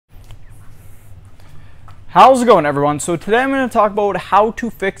How's it going, everyone? So today I'm going to talk about how to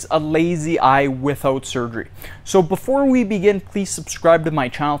fix a lazy eye without surgery. So before we begin, please subscribe to my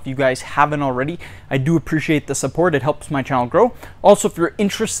channel if you guys haven't already. I do appreciate the support. It helps my channel grow. Also, if you're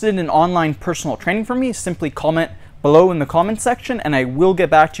interested in online personal training from me, simply comment below in the comment section and I will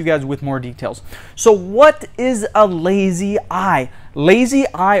get back to you guys with more details. So what is a lazy eye? Lazy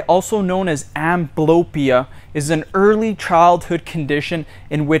eye, also known as amblyopia, is an early childhood condition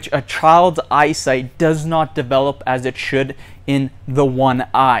in which a child's eyesight does not develop as it should in the one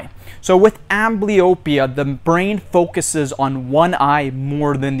eye. So with amblyopia, the brain focuses on one eye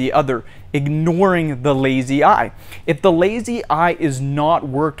more than the other, ignoring the lazy eye. If the lazy eye is not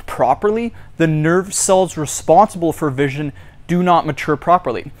worked properly, the nerve cells responsible for vision do not mature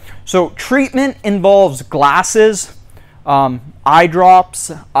properly. So treatment involves glasses, eye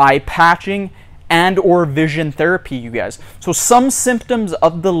drops, eye patching, and or vision therapy, you guys. So some symptoms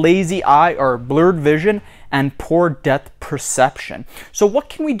of the lazy eye are blurred vision and poor depth perception. So what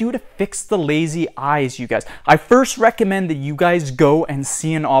can we do to fix the lazy eyes, you guys? I first recommend that you guys go and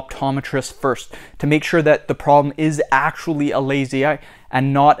see an optometrist first to make sure that the problem is actually a lazy eye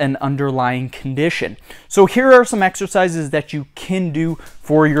and not an underlying condition. So here are some exercises that you can do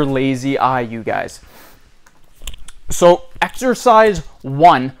for your lazy eye, you guys. So exercise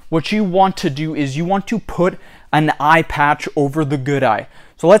 1, what you want to do is you want to put an eye patch over the good eye.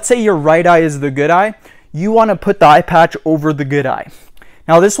 So let's say your right eye is the good eye. You want to put the eye patch over the good eye.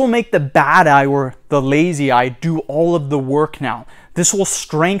 Now this will make the bad eye or the lazy eye do all of the work now. This will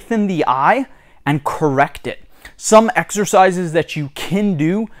strengthen the eye and correct it. Some exercises that you can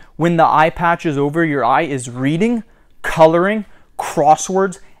do when the eye patch is over your eye is reading, coloring,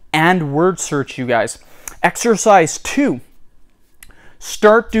 crosswords, and word search, you guys. Exercise 2,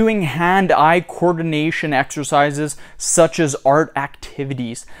 start doing hand-eye coordination exercises such as art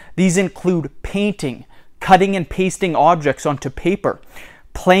activities. These include painting, cutting and pasting objects onto paper,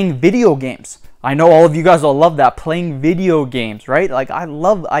 playing video games. I know all of you guys will love that, playing video games, right? Like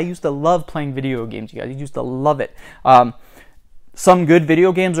I used to love playing video games, you guys. I used to love it. Some good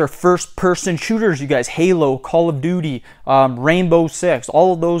video games are first-person shooters, you guys. Halo, Call of Duty, Rainbow Six,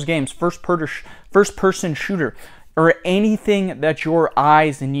 all of those games, first-person shooter, or anything that your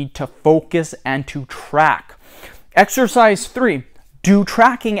eyes need to focus and to track. Exercise 3, do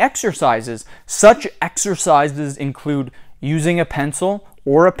tracking exercises. Such exercises include using a pencil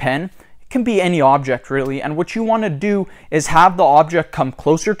or a pen. It can be any object, really, and what you want to do is have the object come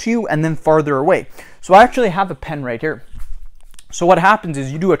closer to you and then farther away. So I actually have a pen right here. So what happens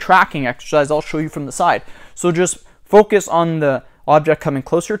is you do a tracking exercise. I'll show you from the side. So just focus on the object coming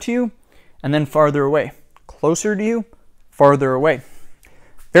closer to you and then farther away. Closer to you, farther away.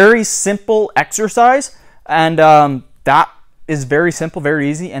 Very simple exercise, and that is very simple, very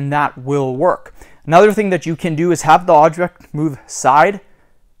easy, and that will work. Another thing that you can do is have the object move side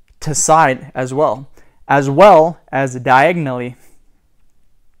to side as well as diagonally.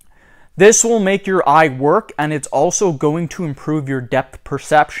 This will make your eye work, and it's also going to improve your depth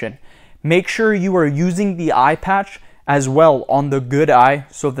perception. Make sure you are using the eye patch as well on the good eye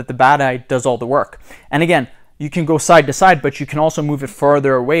so that the bad eye does all the work. And again, you can go side to side, but you can also move it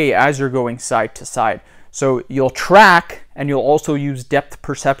farther away as you're going side to side. So you'll track and you'll also use depth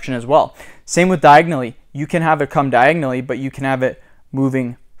perception as well. Same with diagonally. You can have it come diagonally, but you can have it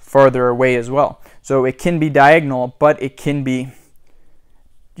moving farther away as well. So it can be diagonal, but it can be,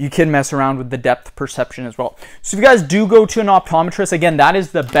 you can mess around with the depth perception as well. So if you guys do go to an optometrist, again, that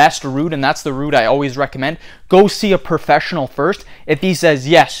is the best route, and that's the route I always recommend. Go see a professional first. If he says,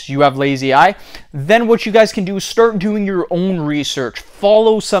 yes, you have lazy eye, then what you guys can do is start doing your own research.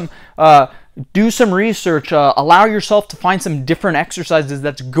 Follow some, do some research, allow yourself to find some different exercises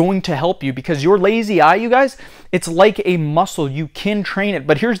that's going to help you, because your lazy eye, you guys, it's like a muscle. You can train it,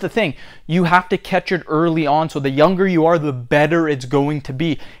 but here's the thing. You have to catch it early on, so the younger you are, the better it's going to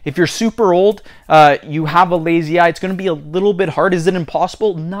be. If you're super old, you have a lazy eye, it's going to be a little bit hard. Is it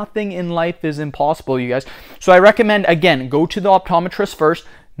impossible? Nothing in life is impossible, you guys. So I recommend, again, go to the optometrist first.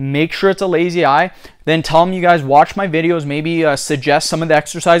 Make sure it's a lazy eye. Then tell him you guys watch my videos. Maybe suggest some of the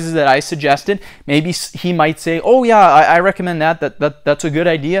exercises that I suggested. Maybe he might say, oh yeah, I recommend that's a good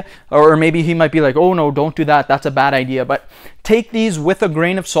idea. Or maybe he might be like, oh no, don't do that. That's a bad idea. But take these with a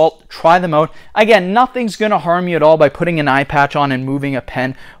grain of salt. Try them out. Again, nothing's going to harm you at all by putting an eye patch on and moving a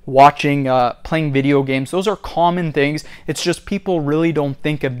pen, watching, playing video games. Those are common things. It's just people really don't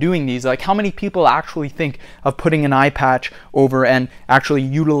think of doing these. Like, how many people actually think of putting an eye patch over and actually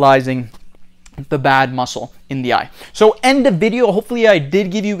utilizing the bad muscle in the eye. So end the video. Hopefully I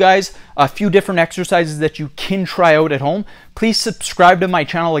did give you guys a few different exercises that you can try out at home. Please subscribe to my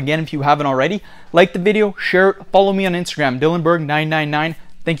channel again if you haven't already. Like the video, share it, follow me on Instagram, Berg 999.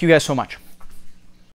 Thank you guys so much.